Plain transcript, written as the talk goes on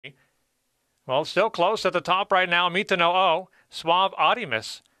Well, still close at the top right now. Mitano O, Suave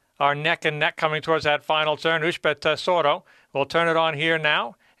Artemis are neck and neck coming towards that final turn. Ushba Tesoro will turn it on here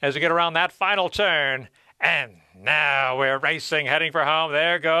now as we get around that final turn. And now we're racing, heading for home.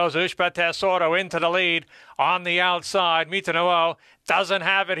 There goes Ushba Tesoro into the lead on the outside. Mitano O doesn't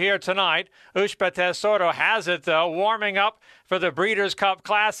have it here tonight. Ushba Tesoro has it, though, warming up for the Breeders' Cup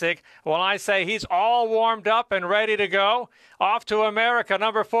Classic. Well, I say he's all warmed up and ready to go. Off to America,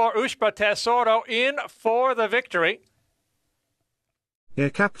 number 4, Ushba Tesoro in for the victory.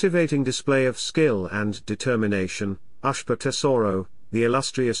 A captivating display of skill and determination, Ushba Tesoro, the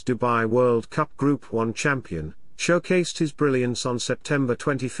illustrious Dubai World Cup Group 1 champion, showcased his brilliance on September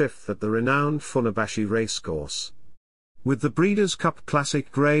 25 at the renowned Funabashi racecourse. With the Breeders' Cup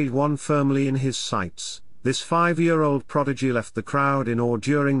Classic Grade 1 firmly in his sights, this 5-year-old prodigy left the crowd in awe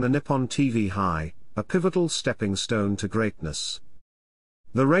during the Nippon TV High, a pivotal stepping stone to greatness.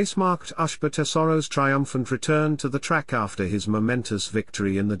 The race marked Ushba Tesoro's triumphant return to the track after his momentous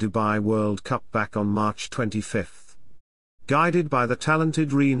victory in the Dubai World Cup back on March 25. Guided by the talented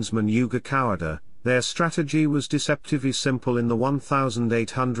reinsman Yuga Kawada, their strategy was deceptively simple in the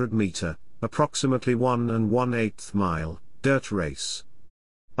 1,800-meter, approximately 1 1/8 mile, dirt race.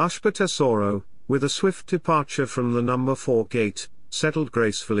 Ushba Tesoro, with a swift departure from the number 4 gate, settled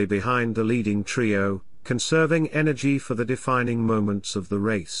gracefully behind the leading trio, conserving energy for the defining moments of the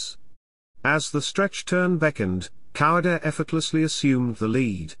race. As the stretch turn beckoned, Kawada effortlessly assumed the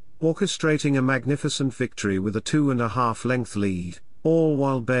lead, orchestrating a magnificent victory with a 2.5-length lead, all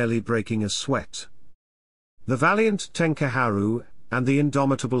while barely breaking a sweat. The valiant Tenkaharu and the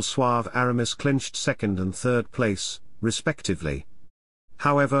indomitable Suave Aramis clinched second and third place, respectively.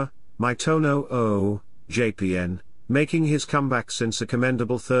 However, Mitano O, JPN, making his comeback since a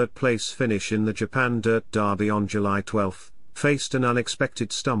commendable third-place finish in the Japan Dirt Derby on July 12, faced an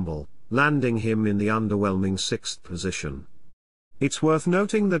unexpected stumble, landing him in the underwhelming 6th position. It's worth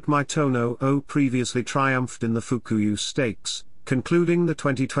noting that Mitano O previously triumphed in the Fukuyu Stakes, concluding the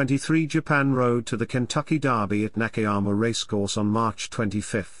 2023 Japan Road to the Kentucky Derby at Nakayama Racecourse on March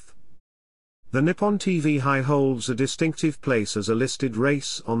 25. The Nippon TV High holds a distinctive place as a listed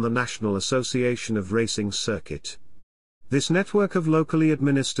race on the National Association of Racing circuit. This network of locally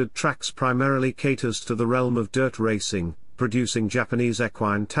administered tracks primarily caters to the realm of dirt racing, producing Japanese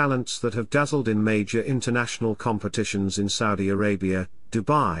equine talents that have dazzled in major international competitions in Saudi Arabia,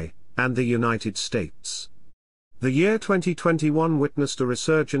 Dubai, and the United States. The year 2021 witnessed a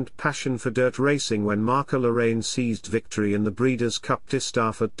resurgent passion for dirt racing when Marco Lorraine seized victory in the Breeders' Cup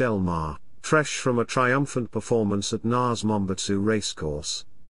Distaff at Del Mar, fresh from a triumphant performance at Na's Mombatsu racecourse.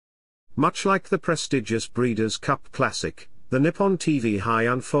 Much like the prestigious Breeders' Cup Classic, the Nippon TV High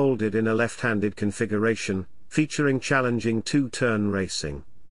unfolded in a left-handed configuration, featuring challenging two-turn racing.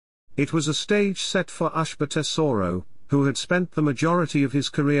 It was a stage set for Ushba Tesoro, who had spent the majority of his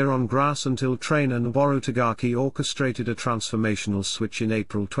career on grass until trainer Noboru Tagaki orchestrated a transformational switch in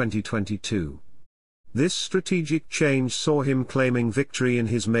April 2022. This strategic change saw him claiming victory in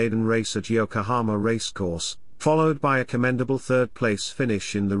his maiden race at Yokohama Racecourse, followed by a commendable third-place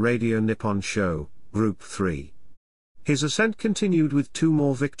finish in the Radio Nippon Show, Group 3. His ascent continued with 2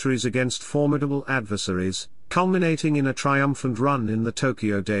 more victories against formidable adversaries, culminating in a triumphant run in the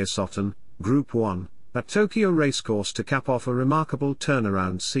Tokyo Daiosoten, Group 1, at Tokyo Racecourse to cap off a remarkable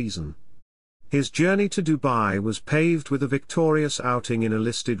turnaround season. His journey to Dubai was paved with a victorious outing in a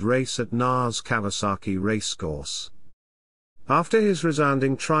listed race at Na's Kawasaki Racecourse. After his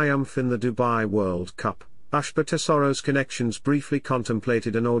resounding triumph in the Dubai World Cup, Ushba Tesoro's connections briefly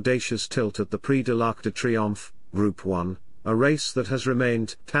contemplated an audacious tilt at the Prix de l'Arc-de-Triomphe, Group 1, a race that has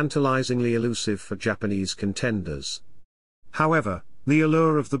remained tantalizingly elusive for Japanese contenders. However, the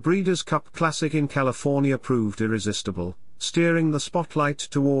allure of the Breeders' Cup Classic in California proved irresistible, steering the spotlight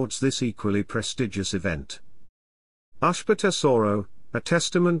towards this equally prestigious event. Ushba Tesoro, a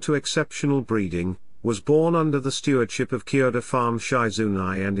testament to exceptional breeding, was born under the stewardship of Kyoto Farm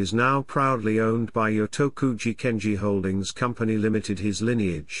Shizunai and is now proudly owned by Yotokuji Kenji Holdings Company Limited. His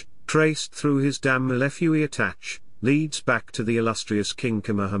lineage, traced through his dam Milefui Attach, leads back to the illustrious King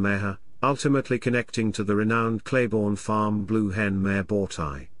Kamehameha, ultimately connecting to the renowned Claiborne Farm Blue Hen Mare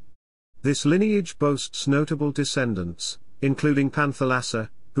Bortai. This lineage boasts notable descendants, including Panthalassa,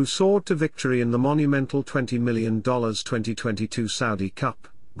 who soared to victory in the monumental $20 million 2022 Saudi Cup,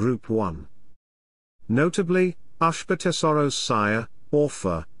 Group 1. Notably, Ushba Tesoro's sire,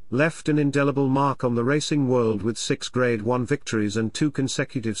 Orpha, left an indelible mark on the racing world with 6 Grade 1 victories and 2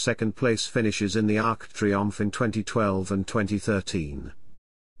 consecutive second-place finishes in the ArcdeTriomphe in 2012 and 2013.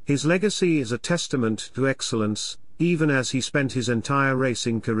 His legacy is a testament to excellence, even as he spent his entire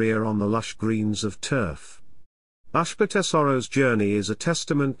racing career on the lush greens of turf. Ushba Tesoro's journey is a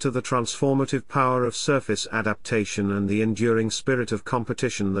testament to the transformative power of surface adaptation and the enduring spirit of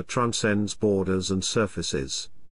competition that transcends borders and surfaces.